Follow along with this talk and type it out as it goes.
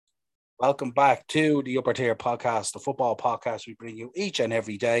Welcome back to the Upper Tier Podcast, the football podcast we bring you each and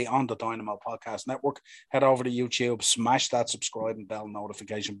every day on the Dynamo Podcast Network. Head over to YouTube, smash that subscribe and bell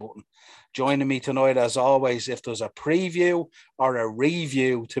notification button. Joining me tonight, as always, if there's a preview or a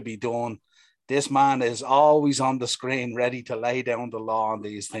review to be done, this man is always on the screen, ready to lay down the law on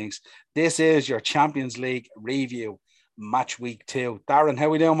these things. This is your Champions League review, match week 2. Darren, how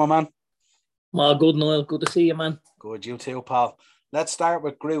we doing, my man? Well, good, Noel. Good to see you, man. Good, you too, pal. Let's start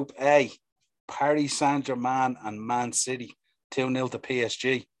with Group A. Paris Saint-Germain and Man City, 2-0 to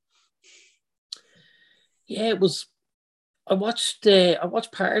PSG. Yeah, it was. I watched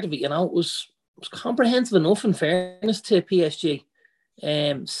part of it. It was comprehensive enough. In fairness to PSG,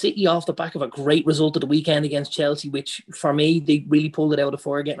 City off the back of a great result at the weekend against Chelsea, which for me they really pulled it out of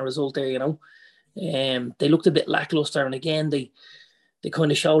fire getting a result there. They looked a bit lackluster, and again they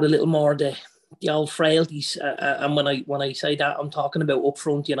kind of showed a little more the old frailties. And when I say that, I'm talking about up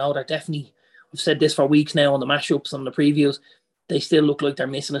front. They're definitely. I've said this for weeks now on the mashups and the previews. They still look like they're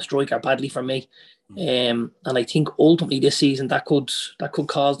missing a striker badly for me. And I think ultimately this season that could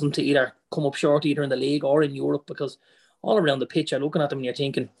cause them to either come up short either in the league or in Europe, because all around the pitch, you're looking at them and you're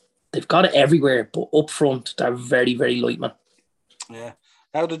thinking they've got it everywhere, but up front they're very, very light, man. Yeah.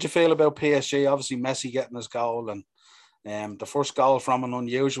 How did you feel about PSG? Obviously Messi getting his goal and the first goal from an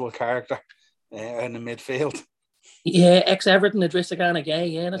unusual character in the midfield. Yeah, ex-Everton, Idrissa Gana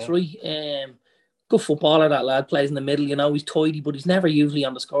Gueye. Yeah, that's right. Good footballer, that lad. Plays in the middle, he's tidy, but he's never usually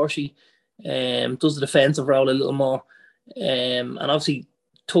on the score sheet. Does the defensive role a little more. And obviously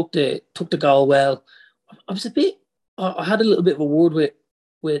took the goal well. I had a little bit of a word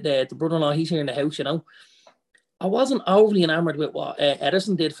with the brother-in-law. He's here in the house, I wasn't overly enamoured with what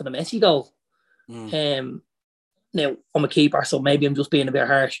Ederson did for the Messi goal. Now, I'm a keeper, so maybe I'm just being a bit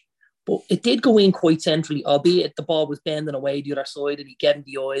harsh. But it did go in quite centrally, albeit the ball was bending away the other side and he gave him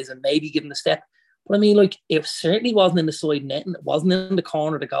the eyes and maybe give him the step. But I mean, it certainly wasn't in the side net and it wasn't in the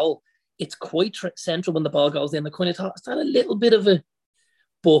corner of the goal. It's quite central when the ball goes in. I kind of thought, is that a little bit of a...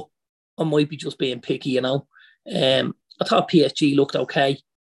 But I might be just being picky, I thought PSG looked okay.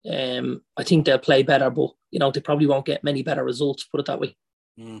 I think they'll play better, but, they probably won't get many better results, put it that way.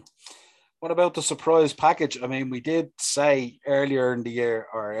 What about the surprise package? I mean, we did say earlier in the year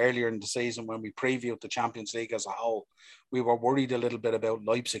or earlier in the season when we previewed the Champions League as a whole, we were worried a little bit about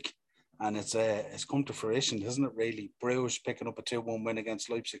Leipzig, and it's come to fruition, isn't it? Really, Bruges picking up a 2-1 win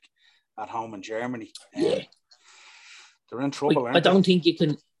against Leipzig at home in Germany. Yeah, they're in trouble. I don't think you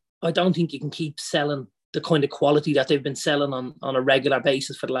can keep selling the kind of quality that they've been selling on a regular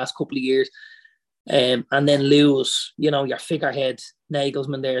basis for the last couple of years. And then lose, your figurehead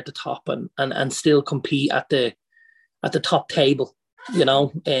Nagelsmann there at the top and still compete at the top table.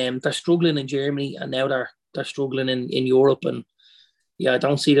 They're struggling in Germany and now they're struggling in Europe, and I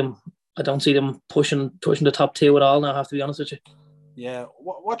don't see them pushing the top 2 at all now, I have to be honest with you. Yeah.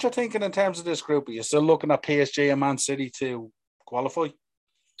 What you're thinking in terms of this group? Are you still looking at PSG and Man City to qualify?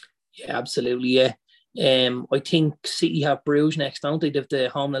 Yeah, absolutely, yeah. I think City have Bruges next, don't they? They have the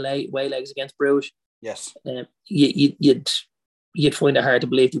home and away legs against Bruges. Yes. You'd find it hard to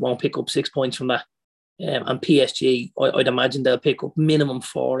believe they won't pick up 6 points from that. And PSG, I'd imagine they'll pick up minimum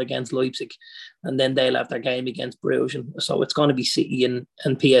 4 against Leipzig, and then they'll have their game against Bruges. And so it's going to be City and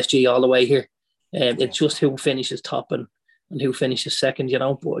PSG all the way here. It's just who finishes top and who finishes second,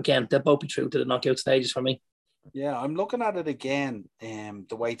 But again, they'll both be through to the knockout stages for me. Yeah, I'm looking at it again,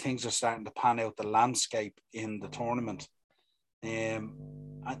 the way things are starting to pan out, the landscape in the tournament. And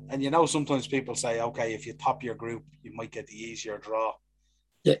sometimes people say, okay, if you top your group, you might get the easier draw.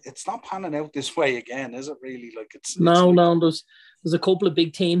 Yeah. It's not panning out this way again, is it really? No, there's a couple of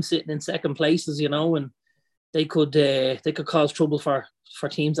big teams sitting in second places, and they could cause trouble for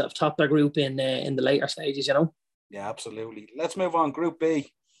teams that have topped their group in the later stages, Yeah, absolutely. Let's move on. Group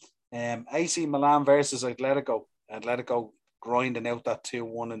B. AC Milan versus Atletico. Atletico grinding out that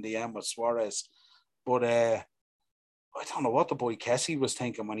 2-1 in the end with Suarez. But I don't know what the boy Kessie was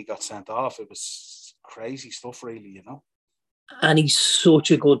thinking when he got sent off. It was crazy stuff, really, And he's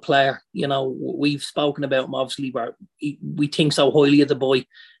such a good player. We've spoken about him, obviously, where we think so highly of the boy.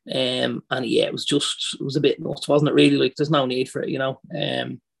 And yeah, it was a bit nuts, wasn't it, really? There's no need for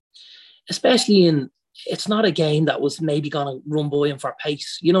it, especially it's not a game that was maybe going to run by him for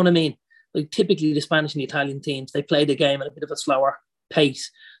pace. You know what I mean? Typically the Spanish and the Italian teams, they play the game at a bit of a slower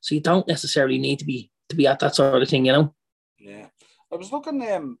pace. So you don't necessarily need to be at that sort of thing, Yeah. I was looking,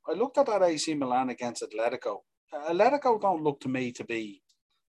 I looked at that AC Milan against Atletico. Atletico don't look to me to be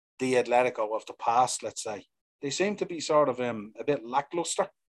the Atletico of the past, let's say. They seem to be sort of a bit lackluster.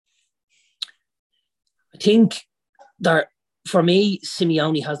 I think they're for me,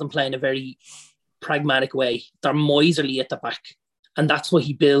 Simeone has them playing a very pragmatic way. They're miserly at the back, and that's what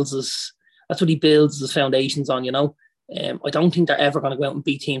he builds his foundations on. I don't think they're ever going to go out and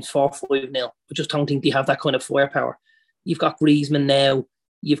beat teams 4-5-0. I just don't think they have that kind of firepower. You've got Griezmann now.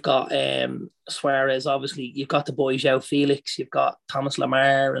 You've got Suarez, obviously. You've got the boys, João Felix. You've got Thomas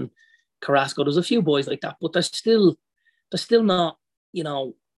Lemar and Carrasco. There's a few boys like that, but they're still not,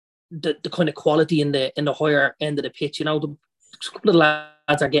 the kind of quality in the higher end of the pitch. The couple of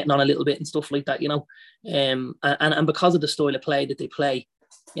lads are getting on a little bit and stuff like that. And because of the style of play that they play,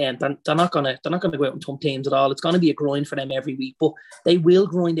 they're not gonna go out and thump teams at all. It's gonna be a grind for them every week, but they will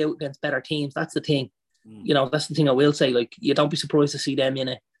grind out against better teams. That's the thing. That's the thing I will say. Like, you don't be surprised to see them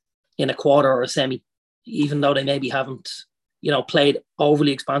in a quarter or a semi, even though they maybe haven't, played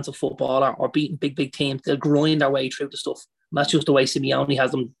overly expansive football or beaten big teams. They'll grind their way through the stuff. And that's just the way Simeone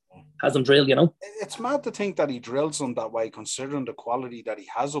has them drilled. It's mad to think that he drills them that way, considering the quality that he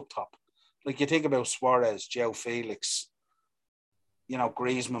has up top. Like, you think about Suarez, João Felix,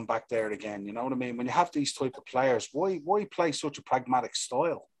 Griezmann back there again. You know what I mean? When you have these type of players, why play such a pragmatic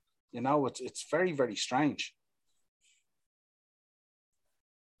style? It's very, very strange.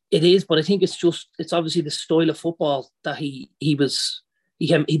 It is, but I think it's obviously the style of football that he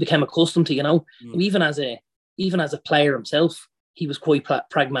became accustomed to. Even as a player himself, he was quite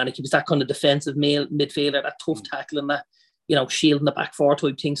pragmatic. He was that kind of defensive midfielder, that tough tackling, that shielding the back four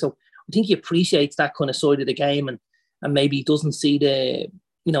type thing. So I think he appreciates that kind of side of the game, and maybe he doesn't see the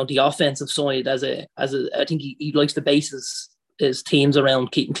offensive side as a. I think he likes the bases. His teams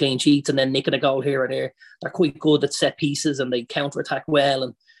around keeping clean sheets and then nicking a goal here or there. They're quite good at set pieces and they counter attack well,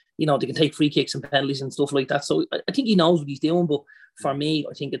 and they can take free kicks and penalties and stuff like that. So I think he knows what he's doing. But for me,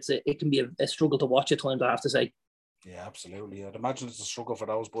 I think it can be a struggle to watch at times, I have to say. Yeah, absolutely. I'd imagine it's a struggle for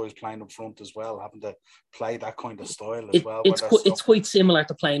those boys playing up front as well, having to play that kind of style as well. It's quite similar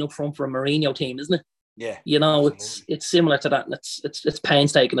to playing up front for a Mourinho team, isn't it? Yeah, it's similar to that, and it's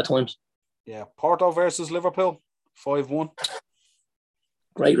painstaking at times. Yeah, Porto versus Liverpool, 5-1.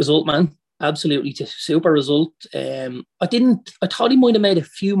 Great result, man. Absolutely super result. I thought he might have made a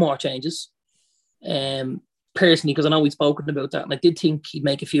few more changes, personally, because I know we've spoken about that, and I did think he'd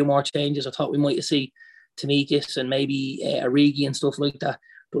make a few more changes. I thought we might see Tsimikas and maybe Origi and stuff like that.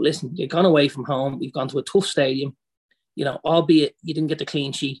 But listen, you've gone away from home. We've gone to a tough stadium. Albeit you didn't get the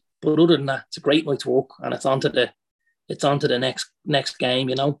clean sheet, but other than that, it's a great night's work, and it's onto the next game.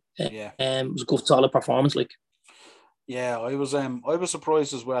 It was a good, solid performance, like. Yeah, I was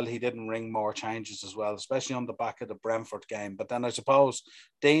surprised as well he didn't ring more changes as well, especially on the back of the Brentford game. But then I suppose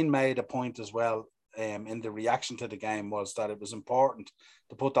Dean made a point as well in the reaction to the game, was that it was important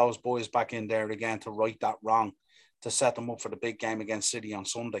to put those boys back in there again to right that wrong, to set them up for the big game against City on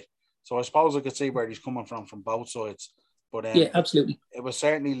Sunday. So I suppose I could see where he's coming from both sides. But yeah, absolutely. It was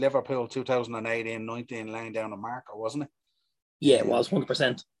certainly Liverpool 2018-19 laying down a marker, wasn't it? Yeah, it was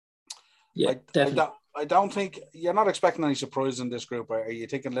 100%. Yeah, definitely. I don't think you're not expecting any surprise in this group. Are you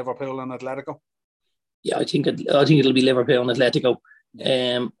thinking Liverpool and Atletico? Yeah, I think it'll be Liverpool and Atletico.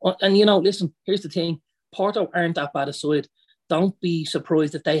 Yeah. And listen, here's the thing: Porto aren't that bad a side. Don't be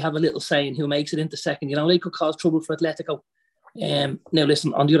surprised if they have a little say in who makes it into second. They could cause trouble for Atletico. Now,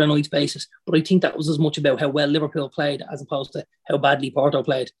 listen, on the other night's basis, but I think that was as much about how well Liverpool played as opposed to how badly Porto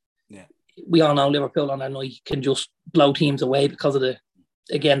played. Yeah, we all know Liverpool on that night can just blow teams away because of the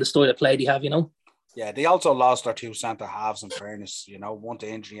style of play they have. Yeah, they also lost their two centre halves. In fairness, one to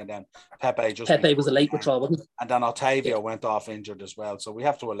injury, and then Pepe was a late withdrawal, wasn't it? And then Otavio went off injured as well. So we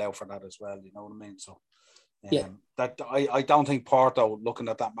have to allow for that as well. You know what I mean? So that I don't think Porto, looking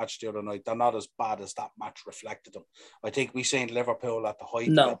at that match the other night, they're not as bad as that match reflected them. I think we seen Liverpool at the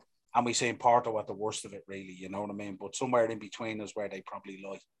height of it, and we seen Porto at the worst of it. Really, you know what I mean? But somewhere in between is where they probably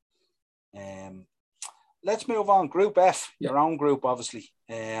lie. Let's move on. Group F, your own group, obviously.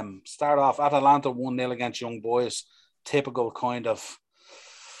 Start off, Atalanta 1-0 against Young Boys. Typical kind of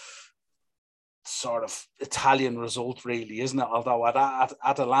sort of Italian result, really, isn't it? Although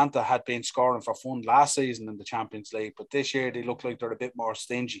Atalanta had been scoring for fun last season in the Champions League, but this year they look like they're a bit more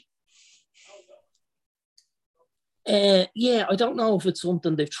stingy. Yeah, I don't know if it's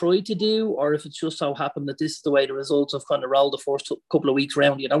something they've tried to do or if it's just so happened that this is the way the results have kind of rolled the first couple of weeks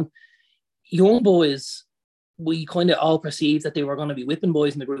round, Young Boys, we kind of all perceived that they were going to be whipping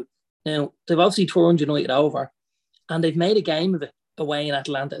boys in the group. Now, they've obviously turned United over and they've made a game of it away in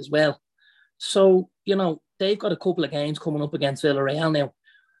Atalanta as well. So, they've got a couple of games coming up against Villarreal now.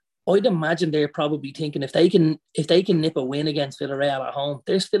 I'd imagine they're probably thinking if they can nip a win against Villarreal at home,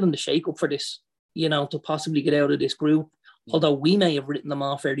 they're still in the shake-up for this, to possibly get out of this group. Although we may have written them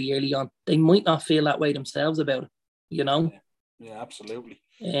off fairly early on, they might not feel that way themselves about it, Yeah, absolutely.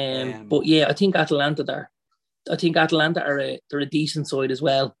 But yeah, I think Atalanta are they're a decent side as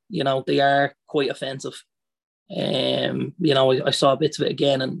well. You know, they are quite offensive. You know, I saw bits of it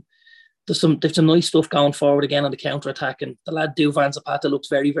again, and there's some nice stuff going forward again on the counter attack. And the lad Duvan Zapata looks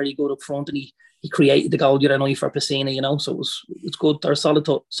very, very good up front, and he created the goal the other night for Pessina. You know, so it's good. They're a solid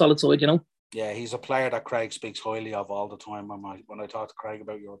side. You know. Yeah, he's a player that Craig speaks highly of all the time when I talk to Craig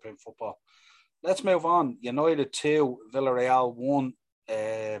about European football. Let's move on. United 2, Villarreal 1.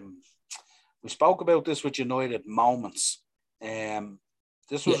 We spoke about this with United moments.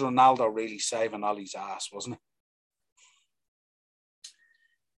 This was Ronaldo really saving Ollie's ass, wasn't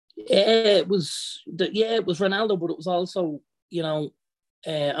it? It was Ronaldo, but it was also, you know,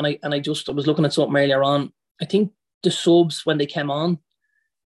 and I was looking at something earlier on. I think the subs, when they came on,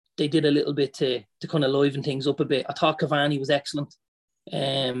 they did a little bit to kind of liven things up a bit. I thought Cavani was excellent.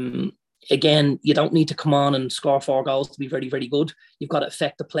 Again, you don't need to come on and score 4 goals to be very, very good. You've got to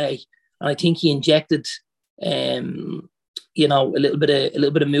affect the play, and I think he injected, you know, a little bit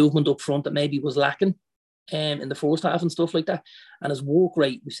of movement up front that maybe was lacking in the first half and stuff like that. And his work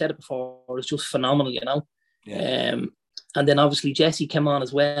rate, we said it before, is just phenomenal, you know. Yeah. And then obviously Jesse came on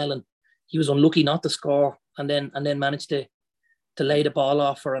as well, and he was unlucky not to score, and then managed to lay the ball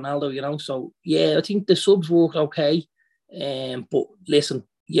off for Ronaldo, you know. So yeah, I think the subs worked okay. But listen,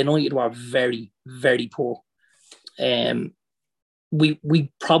 United were very, very poor.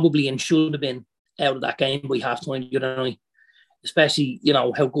 We probably and should have been out of that game by half time, you know, especially, you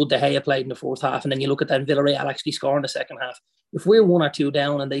know, how good De Gea played in the fourth half. And then you look at that Villarreal actually score in the second half. If we're 1 or 2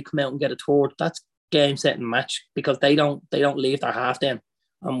 down and they come out and get a third, that's game, set and match, because they don't leave their half then.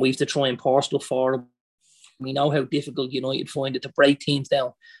 And we have to try and pour stuff for them. We know how difficult United find it to break teams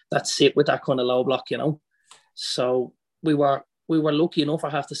down that sit with that kind of low block, you know. So we were lucky enough, I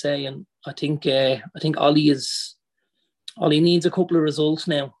have to say, and I think Ollie needs a couple of results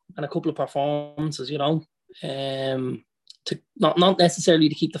now and a couple of performances, you know, to not necessarily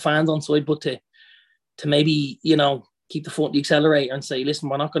to keep the fans on side, but to maybe, you know, keep the foot on the accelerator and say, listen,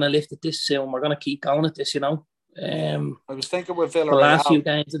 we're not going to lift it this soon. We're going to keep going at this, you know. I was thinking with Villarreal. The last few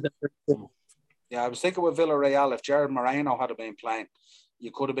games have been. Yeah, I was thinking with Villarreal, if Gerard Moreno had been playing, you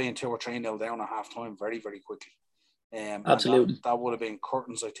could have been 2 or 3-0 down at half time very, very quickly. Absolutely. That would have been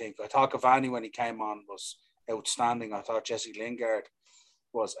curtains, I think. I thought Cavani, when he came on, was outstanding. I thought Jesse Lingard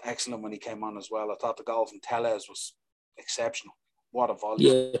was excellent when he came on as well. I thought the goal from Tellez was exceptional. What a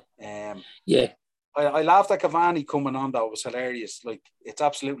volley. Yeah. I laughed at Cavani coming on, though. It was hilarious. Like, it's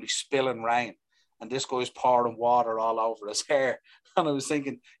absolutely spilling rain, and this guy's pouring water all over his hair. And I was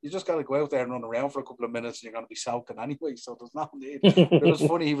thinking, you just got to go out there and run around for a couple of minutes and you're going to be soaking anyway, so there's no need. But it was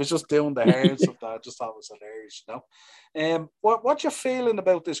funny. He was just doing the hair and stuff that I just thought was hilarious, you know. What you feeling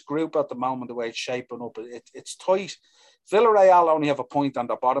about this group at the moment, the way it's shaping up? It's tight. Villarreal only have a point on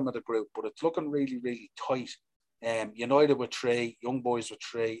the bottom of the group, but it's looking really, really tight. United with 3, Young Boys with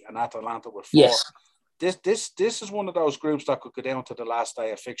 3, and Atalanta with 4. Yes. This is one of those groups that could go down to the last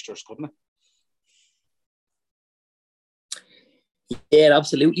day of fixtures, couldn't it? Yeah, it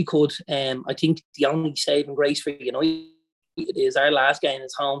absolutely could. I think the only saving grace for United is our last game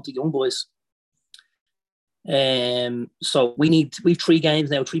is home to Young Boys. So we've 3 games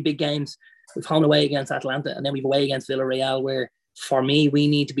now, 3 big games. We've home away against Atalanta, and then we've away against Villarreal, where for me, we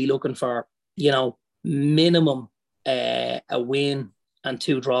need to be looking for, you know, minimum a win and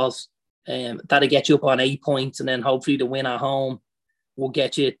 2 draws. That'll get you up on 8 points, and then hopefully the win at home will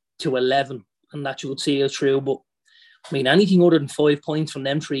get you to 11, and that should see us through. But I mean, anything other than 5 points from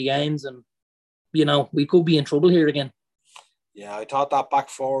them 3 games, and, you know, we could be in trouble here again. Yeah, I thought that back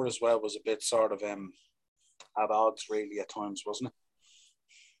 4 as well was a bit sort of at odds really at times, wasn't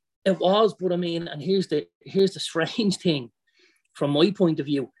it? It was, but I mean, and here's the strange thing from my point of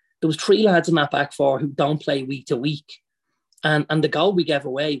view. There was 3 lads in that back 4 who don't play week to week. And the goal we gave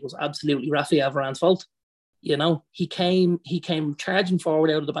away was absolutely Rafael Varane's fault. You know, he came charging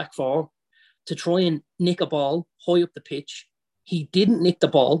forward out of the back 4 to try and nick a ball high up the pitch. He didn't nick the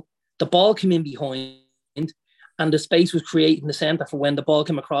ball. The ball came in behind, and the space was created in the centre for when the ball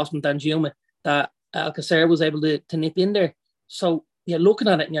came across from Danjuma that Alcacer was able to nip in there. So you're looking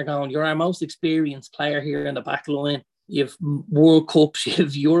at it and you're going, you're our most experienced player here in the back line. You've World Cups, you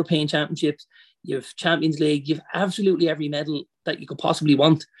have European Championships, you have Champions League, you've absolutely every medal that you could possibly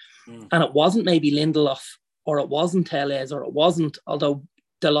want. And it wasn't maybe Lindelof, or it wasn't Tellez, or it wasn't, although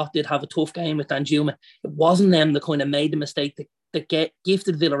Dalot did have a tough game with Danjuma, it wasn't them that kind of made the mistake that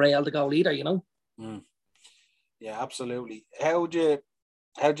gifted Villarreal the goal either, you know? Yeah, absolutely. How do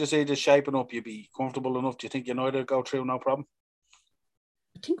you see this shaping up? You'd be comfortable enough? Do you think United will go through no problem?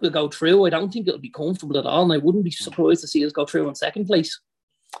 think we'll go through. I don't think it'll be comfortable at all, and I wouldn't be surprised to see us go through in second place.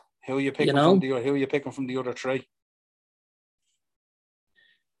 Who are you picking from the other three?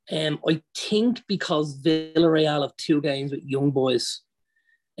 I think because Villarreal have 2 games with young boys.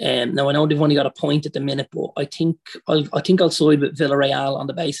 Now I know they've only got a point at the minute, but I think I'll side with Villarreal on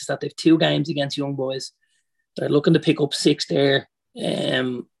the basis that they've 2 games against young boys. They're looking to pick up 6 there,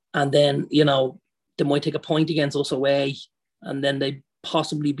 and then they might take a point against us away, and then they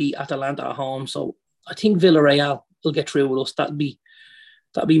possibly beat Atalanta at home. So I think Villarreal will get through with us. That'd be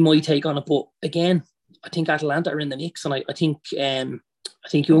my take on it. But again, I think Atalanta are in the mix, and I think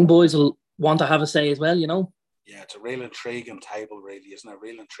young boys will want to have a say as well. Yeah, it's a real intriguing table, really, isn't it? A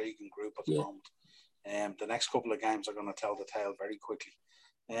real intriguing group at the moment. The next couple of games are going to tell the tale very quickly.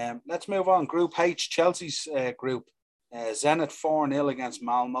 Let's move on. Group H, Chelsea's group. Zenit 4-0 against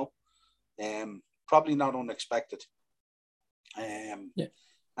Malmo. Probably not unexpected. And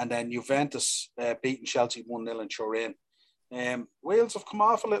then Juventus beating Chelsea 1-0 in Turin. Wheels have come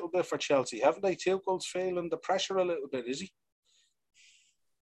off a little bit for Chelsea, haven't they? Tuchel's feeling the pressure a little bit, is he?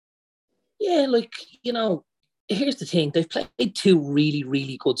 Yeah, here's the thing. They've played 2 really,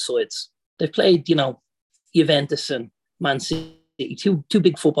 really good sides. They've played, Juventus and Man City, two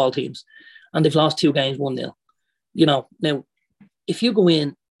big football teams, and they've lost 2 games 1-0. Now, if you go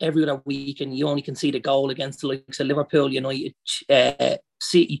in every other week and you only concede a goal against the likes of Liverpool, United,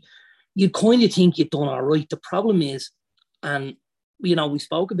 City, you kind of think you've done all right. The problem is, and, we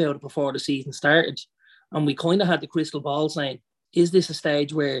spoke about it before the season started, and we kind of had the crystal ball saying, is this a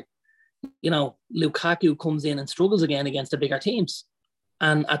stage where, Lukaku comes in and struggles again against the bigger teams?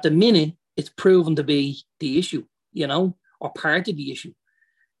 And at the minute, it's proven to be the issue, or part of the issue.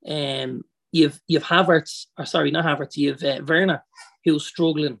 You've Havertz, or sorry, not Havertz, you've Werner, who's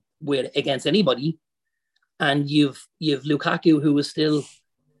struggling against anybody, and you've Lukaku, who is still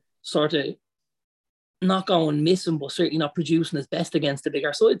sort of not going missing, but certainly not producing his best against the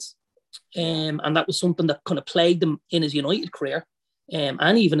bigger sides. And that was something that kind of plagued him in his United career,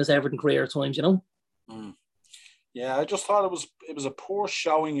 and even his Everton career at times, Yeah, I just thought it was a poor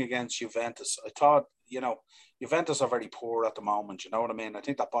showing against Juventus. I thought, Juventus are very poor at the moment, you know what I mean? I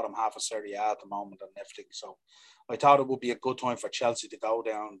think that bottom half of Serie A at the moment and everything. So I thought it would be a good time for Chelsea to go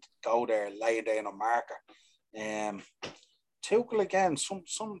there, lay down a marker. Tuchel again, some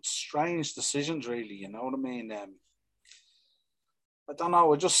strange decisions really, you know what I mean? I don't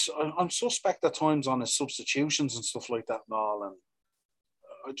know, I'm suspect at times on his substitutions and stuff like that and all, and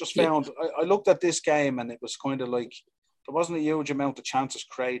I just found, I looked at this game and it was kind of like, there wasn't a huge amount of chances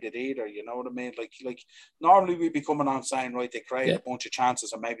created either, you know what I mean? Like normally we'd be coming on saying, right, they created a bunch of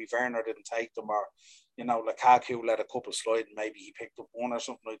chances and maybe Werner didn't take them, or, Lukaku let a couple slide and maybe he picked up one or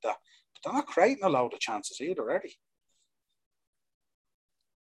something like that. But they're not creating a load of chances either, are they?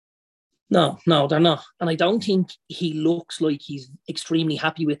 No, they're not. And I don't think he looks like he's extremely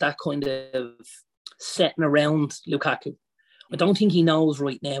happy with that kind of setting around Lukaku. I don't think he knows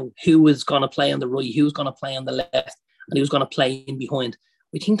right now who is going to play on the right, who's going to play on the left, and who's going to play in behind.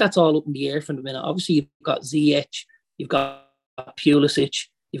 We think that's all up in the air for the minute. Obviously, you've got Ziyech, you've got Pulisic,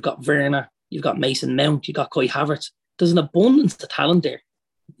 you've got Werner, you've got Mason Mount, you've got Kai Havertz. There's an abundance of talent there.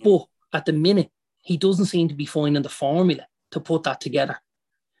 But at the minute, he doesn't seem to be finding the formula to put that together.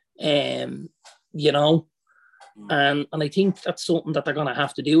 And I think that's something that they're going to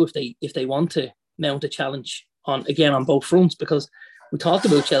have to do if they want to mount a challenge on both fronts, because we talked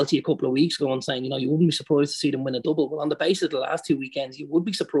about Chelsea a couple of weeks ago and saying, you wouldn't be surprised to see them win a double. Well, on the basis of the last 2 weekends, you would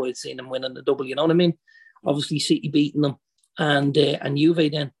be surprised seeing them winning the double, you know what I mean? Obviously, City beating them and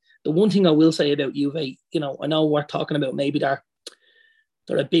Juve then. The one thing I will say about Juve, I know we're talking about maybe they're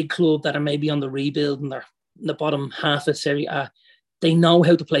a big club that are maybe on the rebuild and they're in the bottom half of Serie A. They know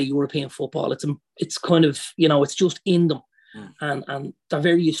how to play European football. It's kind of, it's just in them. And they're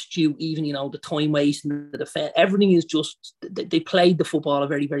very astute, even, the time waste and the defense. Everything is just, they played the football a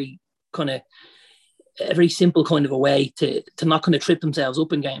very, very kind of, a very simple kind of a way to not kind of trip themselves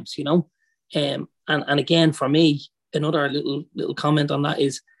up in games, And again, for me, another little comment on that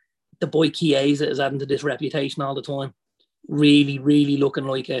is the boy Chiesa is adding to this reputation all the time. Really, really looking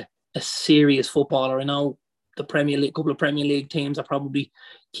like a serious footballer. I know the Premier League, couple of Premier League teams are probably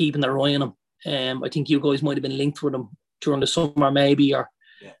keeping their eye on him. I think you guys might have been linked with him during the summer, maybe, or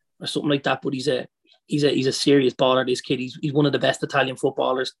something like that. But he's a serious baller. This kid, he's one of the best Italian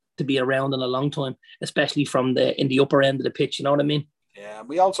footballers to be around in a long time, especially in the upper end of the pitch. You know what I mean? Yeah,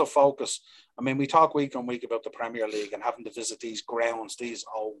 we also focus. I mean, we talk week on week about the Premier League and having to visit these grounds, these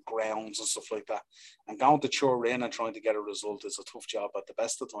old grounds and stuff like that. And going to Turin and trying to get a result is a tough job at the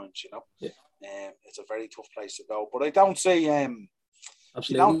best of times, Yeah. It's a very tough place to go. But I don't see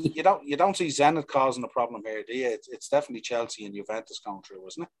Absolutely. You don't see Zenit causing a problem here, do you? It's definitely Chelsea and Juventus going through,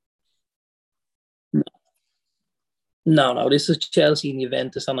 isn't it? No, this is Chelsea and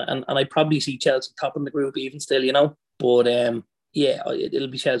Juventus, and I probably see Chelsea topping the group even still, But yeah, it'll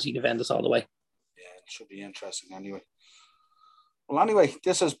be Chelsea and Juventus all the way. Yeah, it should be interesting anyway. Well, anyway,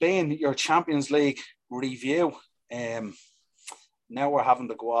 this has been your Champions League review. Now we're having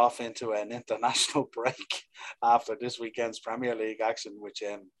to go off into an international break after this weekend's Premier League action, which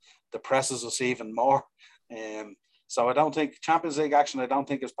depresses us even more. So I don't think Champions League action, I don't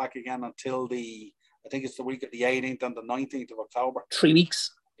think is back again until I think it's the week of the 18th and the 19th of October. 3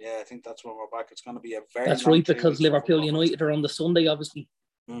 weeks. Yeah, I think that's when we're back. It's going to be a very That's right, because Liverpool United are on the Sunday, obviously.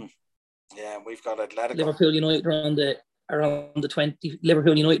 Yeah, we've got Atletico. Liverpool United are on the 20.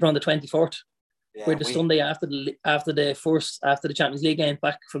 Liverpool United are on the 24th. Yeah, we're the Sunday after the Champions League game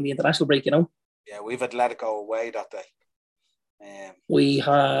back from the international break, Yeah, we've Atletico away that day.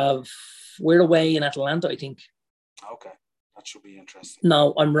 We're away in Atlanta, I think. Okay, that should be interesting.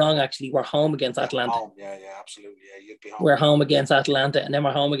 No, I'm wrong. Actually, we're home against Atlanta. Home. Yeah, absolutely. Yeah, you'd be home. We're home against Atlanta, and then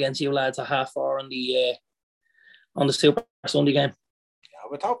we're home against you lads at 4:30 on the Super Sunday game. I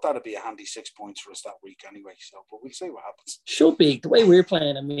would hope that'd be a handy 6 points for us that week anyway. So, but we'll see what happens. Should be the way we're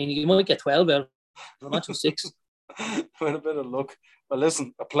playing. I mean, you might get 12 out, not just 6. With a bit of luck. Well,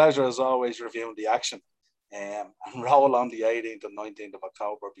 listen, a pleasure as always reviewing the action, and roll on the 18th and 19th of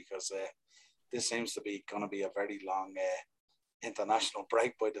October because this seems to be going to be a very long international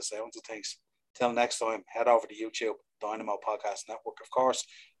break by the sounds of things. Till next time, head over to YouTube, Dynamo Podcast Network. Of course,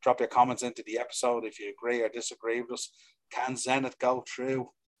 drop your comments into the episode if you agree or disagree with us. Can Zenit go through?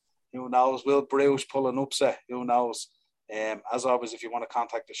 Who knows? Will Bruges pull an upset? Who knows? As always, if you want to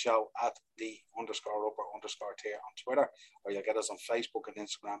contact the show at _upper_tier on Twitter, or you'll get us on Facebook and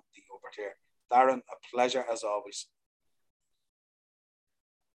Instagram, the Upper Tier. Darren, a pleasure as always.